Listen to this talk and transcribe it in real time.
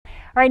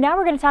All right, now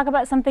we're going to talk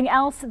about something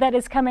else that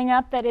is coming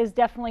up that is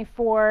definitely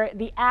for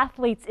the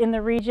athletes in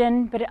the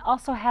region, but it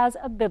also has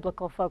a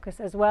biblical focus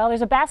as well.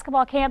 There's a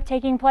basketball camp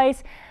taking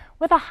place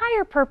with a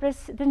higher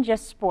purpose than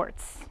just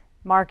sports.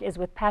 Mark is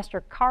with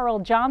Pastor Carl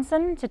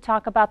Johnson to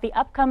talk about the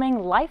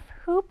upcoming Life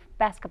Hoop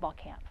basketball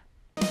camp.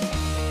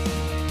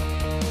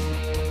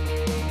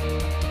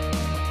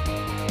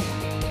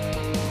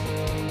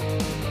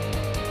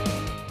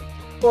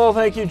 Well,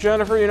 thank you,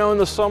 Jennifer. You know, in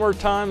the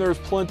summertime, there's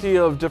plenty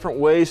of different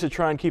ways to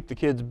try and keep the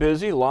kids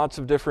busy. Lots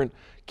of different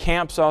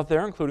camps out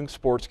there, including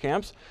sports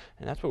camps.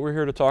 And that's what we're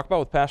here to talk about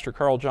with Pastor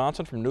Carl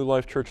Johnson from New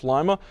Life Church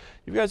Lima.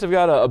 You guys have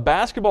got a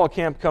basketball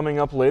camp coming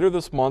up later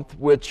this month,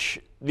 which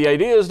the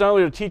idea is not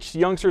only to teach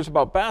youngsters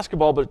about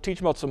basketball, but to teach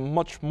them about some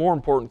much more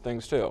important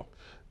things, too.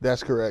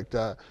 That's correct.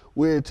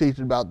 We're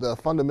teaching about the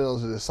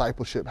fundamentals of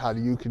discipleship, how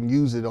you can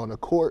use it on the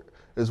court,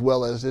 as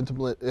well as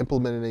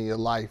implementing it in your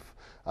life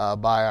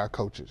by our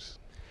coaches.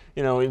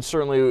 You know, and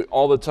certainly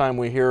all the time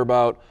we hear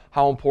about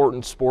how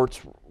important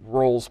sports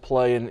roles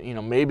play, and you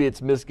know, maybe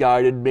it's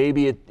misguided,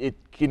 maybe it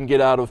can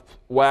get out of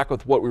whack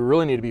with what we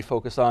really need to be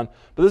focused on.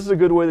 But this is a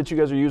good way that you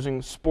guys are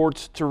using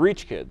sports to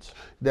reach kids.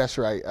 That's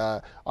right.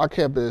 Our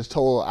campus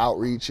total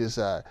outreach is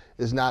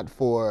not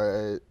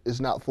for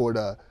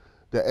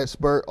the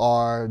expert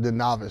or the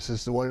novice.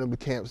 It's one of the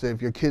camps that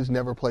if your kids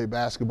never play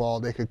basketball,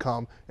 they could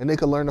come and they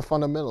could learn the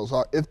fundamentals.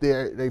 Or if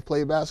they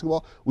play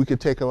basketball, we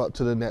could take them up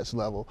to the next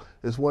level.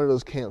 It's one of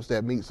those camps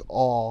that meets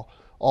all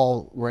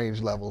range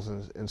levels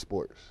in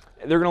sports.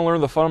 They're going to learn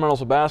the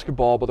fundamentals of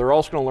basketball, but they're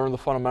also going to learn the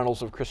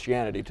fundamentals of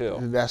Christianity too.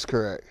 That's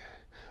correct.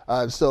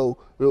 So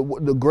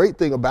the great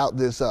thing about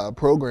this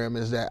program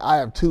is that I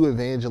have two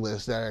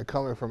evangelists that are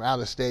coming from out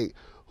of state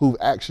who've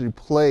actually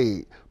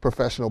played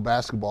professional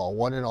basketball,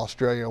 one in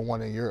Australia and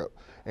one in Europe.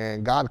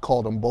 And God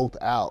called them both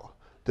out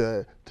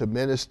to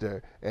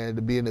minister and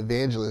to be an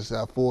evangelist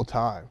full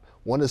time.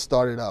 One has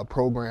started a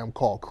program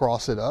called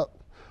Cross It Up,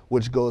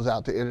 which goes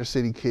out to inner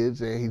city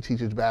kids, and he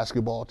teaches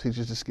basketball,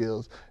 teaches the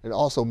skills, and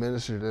also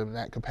ministers to them in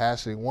that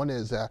capacity. One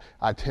is an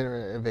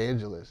itinerant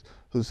evangelist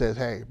who says,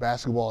 hey,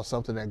 basketball is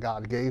something that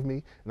God gave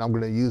me, and I'm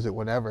going to use it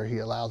whenever he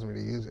allows me to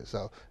use it.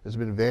 So he's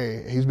been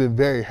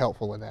very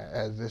helpful in that,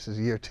 as this is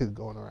year 2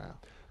 going around.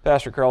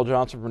 Pastor Carl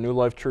Johnson from New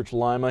Life Church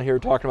Lima here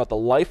talking about the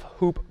Life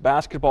Hoop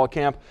basketball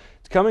camp.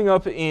 It's coming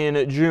up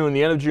in June,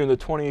 the end of June, the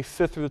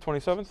 25th through the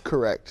 27th?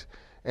 Correct.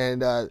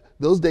 And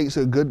those dates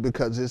are good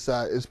because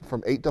it's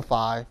from 8 to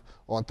 5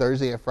 on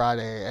Thursday and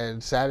Friday,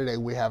 and Saturday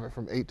we have it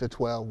from 8 to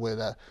 12 with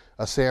a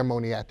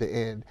ceremony at the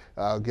end,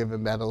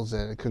 giving medals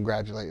and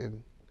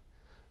congratulating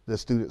the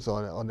students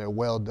on their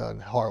well done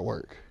hard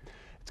work.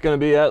 It's going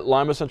to be at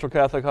Lima Central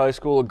Catholic High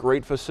School, a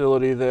great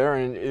facility there,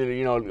 and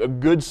you know, a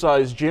good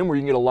sized gym where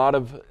you can get a lot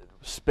of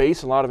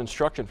space and a lot of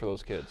instruction for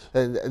those kids.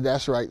 And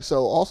that's right.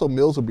 So also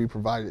meals will be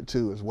provided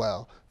too as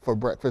well for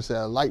breakfast,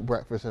 light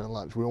breakfast and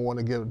lunch. We don't want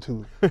to get them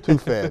too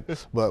fed,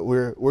 but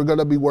we're going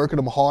to be working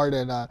them hard,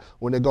 and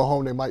when they go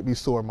home they might be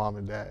sore, mom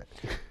and dad.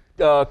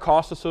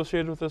 Cost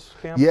associated with this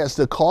camp? Yes,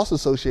 the cost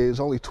associated is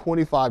only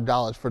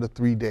 $25 for the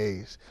 3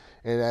 days,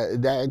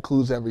 and that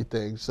includes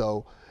everything.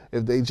 So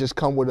if they just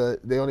come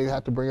they don't even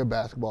have to bring a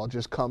basketball,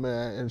 just come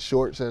in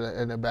shorts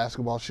and their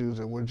basketball shoes,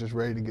 and we're just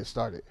ready to get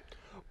started.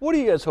 What are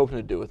you guys hoping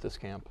to do with this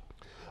camp?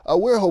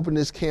 We're hoping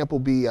this camp will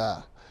be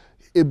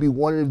it'd be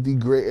one of the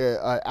great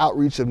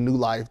outreach of New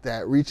Life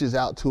that reaches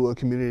out to a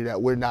community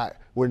that we're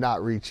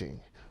not reaching.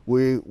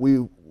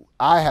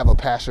 I have a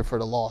passion for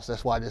the lost.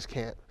 That's why this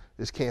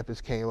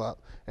campus came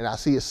up, and I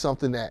see it's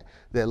something that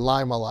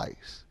Lima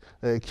likes.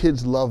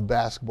 Kids love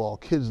basketball,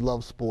 kids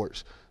love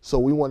sports, so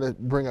we want to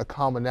bring a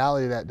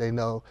commonality that they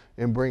know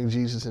and bring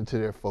Jesus into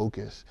their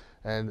focus.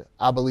 And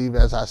I believe,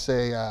 as I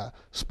say,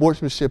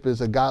 sportsmanship is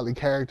a godly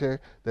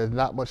character that's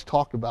not much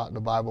talked about in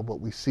the Bible,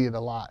 but we see it a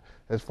lot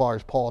as far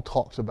as Paul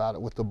talks about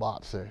it with the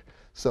boxer.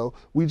 So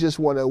we just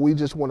want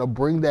to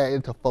bring that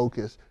into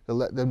focus to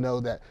let them know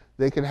that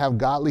they can have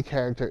godly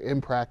character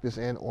in practice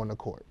and on the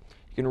court.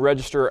 You can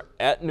register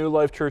at New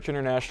Life Church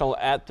International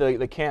at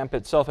the camp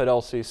itself at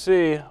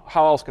LCC.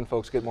 How else can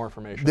folks get more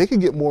information? They can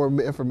get more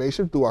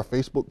information through our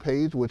Facebook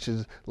page, which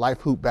is Life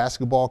Hoop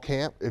Basketball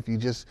Camp. If you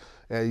just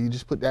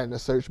put that in the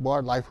search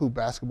bar, Life Hoop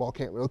Basketball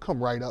Camp, it'll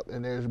come right up,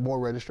 and there's more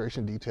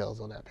registration details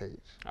on that page.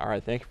 All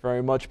right, thank you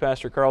very much,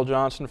 Pastor Carl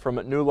Johnson from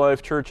New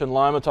Life Church in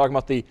Lima, talking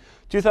about the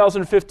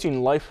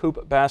 2015 Life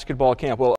Hoop Basketball Camp. Well,